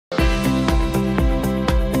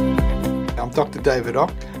Dr. David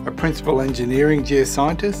Ock, a principal engineering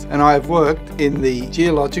geoscientist, and I have worked in the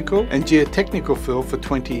geological and geotechnical field for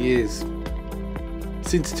 20 years.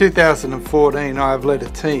 Since 2014, I have led a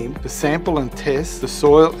team to sample and test the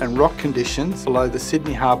soil and rock conditions below the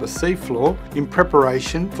Sydney Harbour seafloor in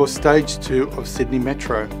preparation for Stage 2 of Sydney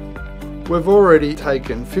Metro. We've already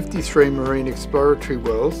taken 53 marine exploratory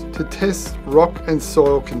wells to test rock and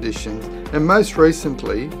soil conditions, and most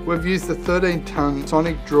recently we've used the 13-ton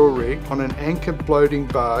Sonic drill rig on an anchored floating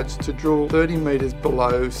barge to drill 30 metres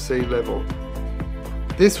below sea level.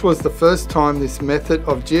 This was the first time this method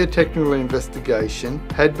of geotechnical investigation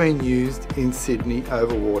had been used in Sydney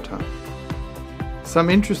Overwater. Some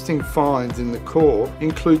interesting finds in the core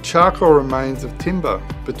include charcoal remains of timber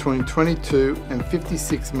between 22 and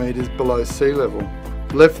 56 metres below sea level,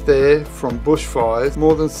 left there from bushfires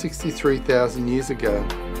more than 63,000 years ago.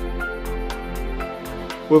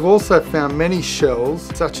 We've also found many shells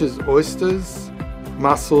such as oysters,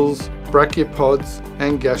 mussels, brachiopods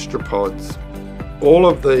and gastropods. All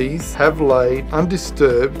of these have laid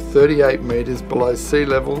undisturbed 38 metres below sea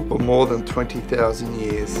level for more than 20,000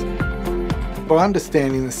 years. By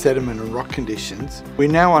understanding the sediment and rock conditions, we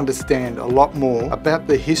now understand a lot more about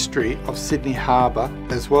the history of Sydney Harbour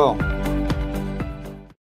as well.